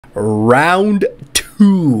Round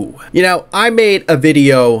 2. You know, I made a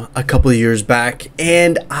video a couple of years back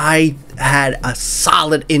and I had a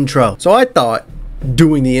solid intro. So I thought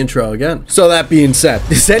doing the intro again. So that being said,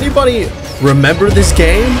 does anybody remember this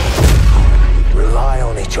game? Rely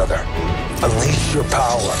on each other. Unleash your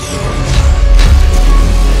power.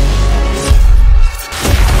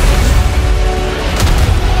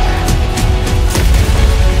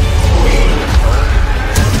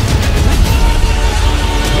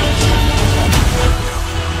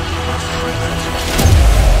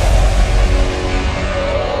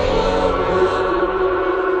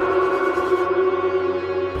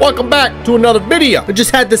 Welcome back to another video. I just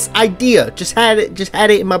had this idea, just had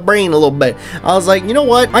it in my brain a little bit. I was like, you know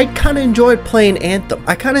what? I kind of enjoyed playing Anthem.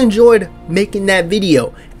 I kind of enjoyed making that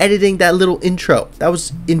video, editing that little intro. That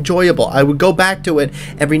was enjoyable. I would go back to it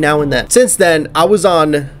every now and then. Since then, I was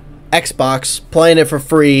on Xbox playing it for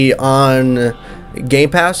free on Game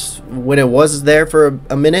Pass when it was there for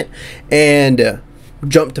a minute, and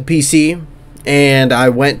jumped to PC, and I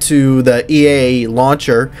went to the EA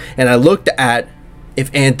launcher and I looked at if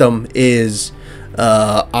Anthem is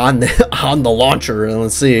on the launcher, and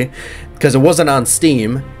let's see, because it wasn't on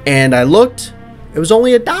Steam, and I looked, it was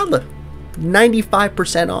only $1,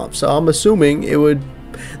 95% off. So I'm assuming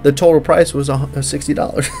the total price was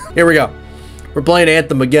 $60. Here we go. We're playing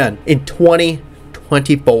Anthem again in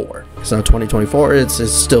 2024. It's not 2024. It's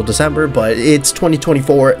still December, but it's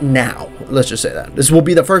 2024 now. Let's just say that this will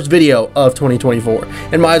be the first video of 2024,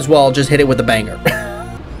 and might as well just hit it with a banger.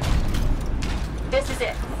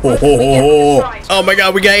 Oh my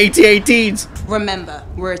god, we got AT-ATs. Remember,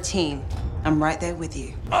 we're a team. I'm right there with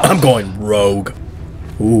you. I'm going rogue.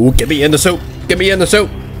 Ooh, get me in the soup. Get me in the soup.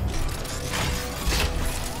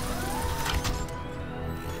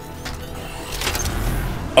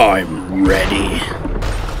 I'm ready.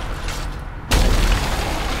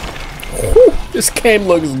 Whew, this game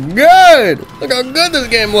looks good. Look how good this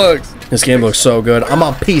game looks. This game looks so good. I'm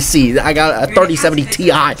on PC. I got a 3070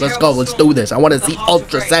 Ti. Let's go. Let's do this. I want to see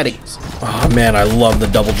ultra settings. Oh man, I love the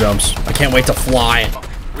double jumps. I can't wait to fly.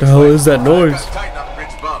 What the hell is that noise?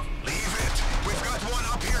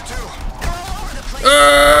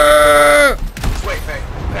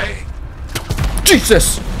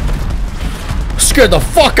 Jesus! Scared the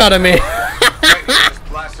fuck out of me.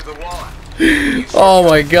 Oh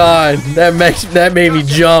my god, that made me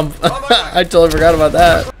jump. I totally forgot about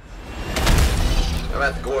that.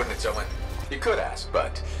 About the coordinates, Owen. You could ask,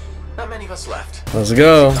 but not many of us left. Let's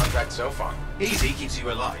go. Contract so far. Easy keeps you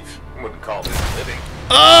alive. Wouldn't call this living.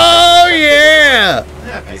 Oh yeah!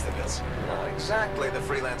 Yeah, pays the bills. Not exactly the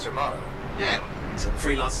freelancer motto. Yeah. So the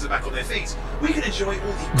freelancers are back on their feet. We can enjoy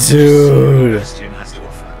all the dude Bastion has to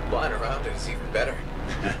offer. Flying around it is even better.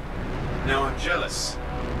 Now I'm jealous.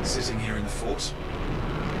 Sitting here in the fort.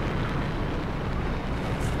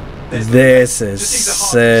 This is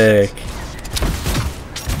sick.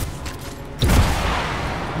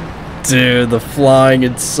 Dude, the flying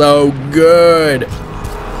is so good.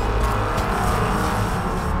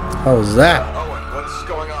 How was that? Owen, what's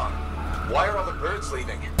going on? Why are all the birds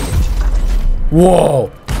leaving?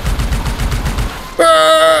 Whoa.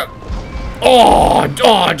 Oh,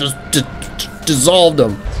 just dissolved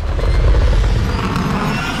them.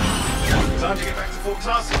 Time to get back to Fort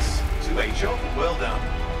Tarsus. 2-8 job. Well done.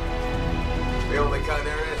 The only kind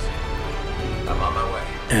there is. I'm on my way.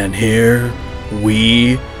 And here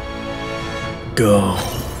we go.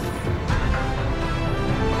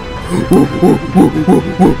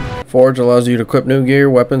 Forge allows you to equip new gear,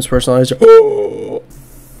 weapons, personalize.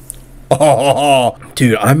 Oh,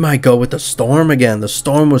 dude, I might go with the Storm again. The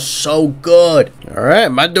Storm was so good. All right,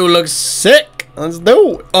 my dude looks sick. Let's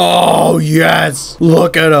do it. Oh, yes.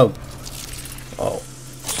 Look at him. Oh.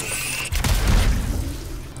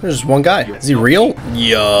 There's just one guy. Is he real?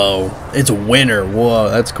 Yo, it's Winter. Whoa,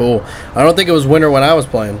 that's cool. I don't think it was Winter when I was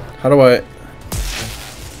playing. How do I...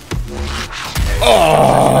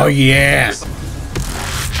 Oh, yeah.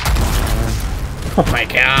 Oh, my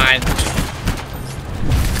God.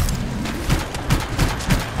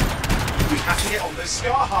 We have to get on those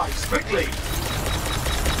scar hives quickly.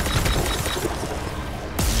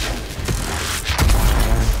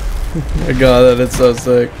 My God, that is so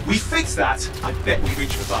sick. We fix that. I bet we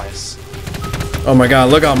reach Matthias. Oh, my God.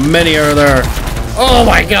 Look how many are there. Oh,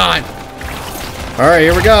 my God. All right,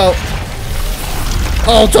 here we go.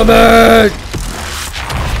 Ultimate.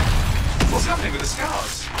 What's happening with the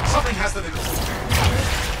scars? Something has them in the...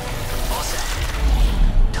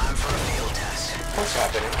 Time for a field test. What's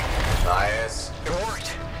happening? Nice. It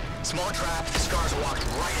worked. Small trap, the scars walked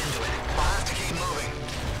right into it. I'll have to keep moving.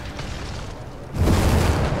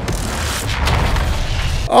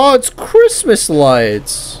 Oh, it's Christmas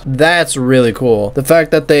lights. That's really cool. The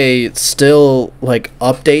fact that they still like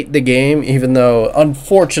update the game, even though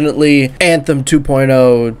unfortunately Anthem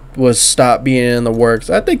 2.0 was stopped being in the works.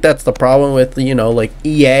 I think that's the problem with, you know, like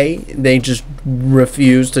EA. They just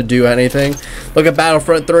refuse to do anything. Look at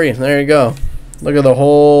Battlefront 3. There you go. Look at the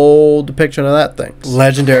whole depiction of that thing.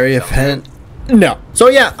 Legendary event. No. So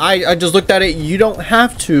yeah, I just looked at it. You don't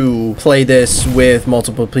have to play this with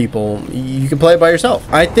multiple people. You can play it by yourself.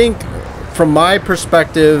 I think from my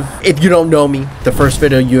perspective, if you don't know me, the first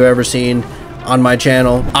video you ever seen on my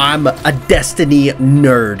channel, I'm a Destiny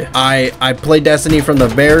nerd. I played Destiny from the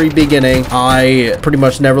very beginning. I pretty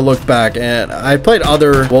much never looked back, and I played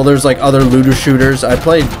other, well, there's like other looter shooters. I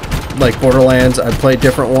played like Borderlands. I played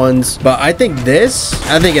different ones, but I think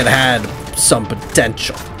it had some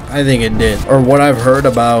potential. I think it did. Or what I've heard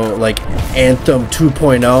about like Anthem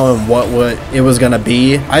 2.0 and what it was gonna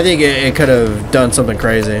be, I think it could have done something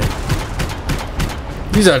crazy.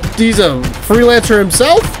 He's a freelancer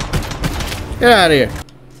himself? Get out of here.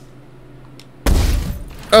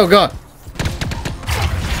 Oh god.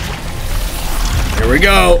 Here we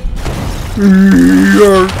go.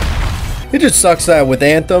 It just sucks that with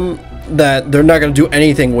Anthem that they're not going to do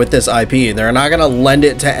anything with this IP. They're not going to lend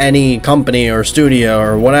it to any company or studio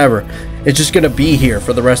or whatever. It's just going to be here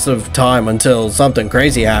for the rest of time until something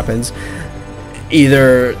crazy happens.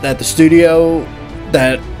 Either that the studio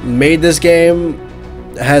that made this game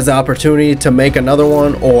has the opportunity to make another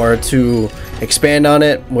one or to expand on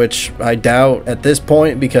it, which I doubt at this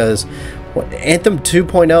point, because Anthem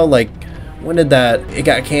 2.0, like, when did it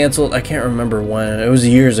got canceled? I can't remember when. It was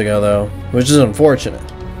years ago though, which is unfortunate,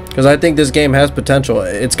 because I think this game has potential.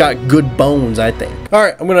 It's got good bones, I think.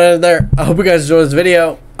 Alright, I'm gonna end it there. I hope you guys enjoyed this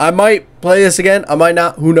video. I might play this again, I might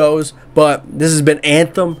not, who knows, but this has been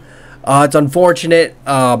Anthem. It's unfortunate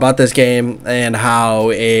about this game and how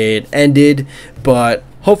it ended, but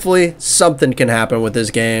hopefully something can happen with this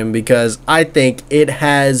game, because I think it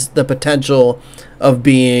has the potential of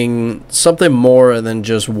being something more than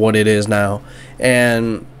just what it is now.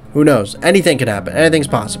 And who knows, anything can happen, anything's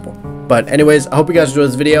possible. But anyways, I hope you guys enjoyed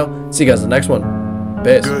this video. See you guys in the next one.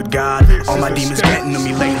 Peace. Good God, all my demons getting to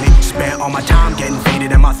me lately. Spent all my time getting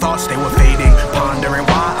faded, and my thoughts, they were fading. Pondering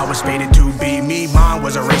why I was fated to be me. Mine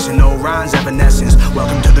was erasing no rhymes, evanescence.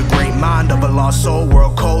 Welcome to the great mind of a lost soul.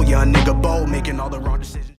 World cold, young nigga bold, making all the wrong decisions.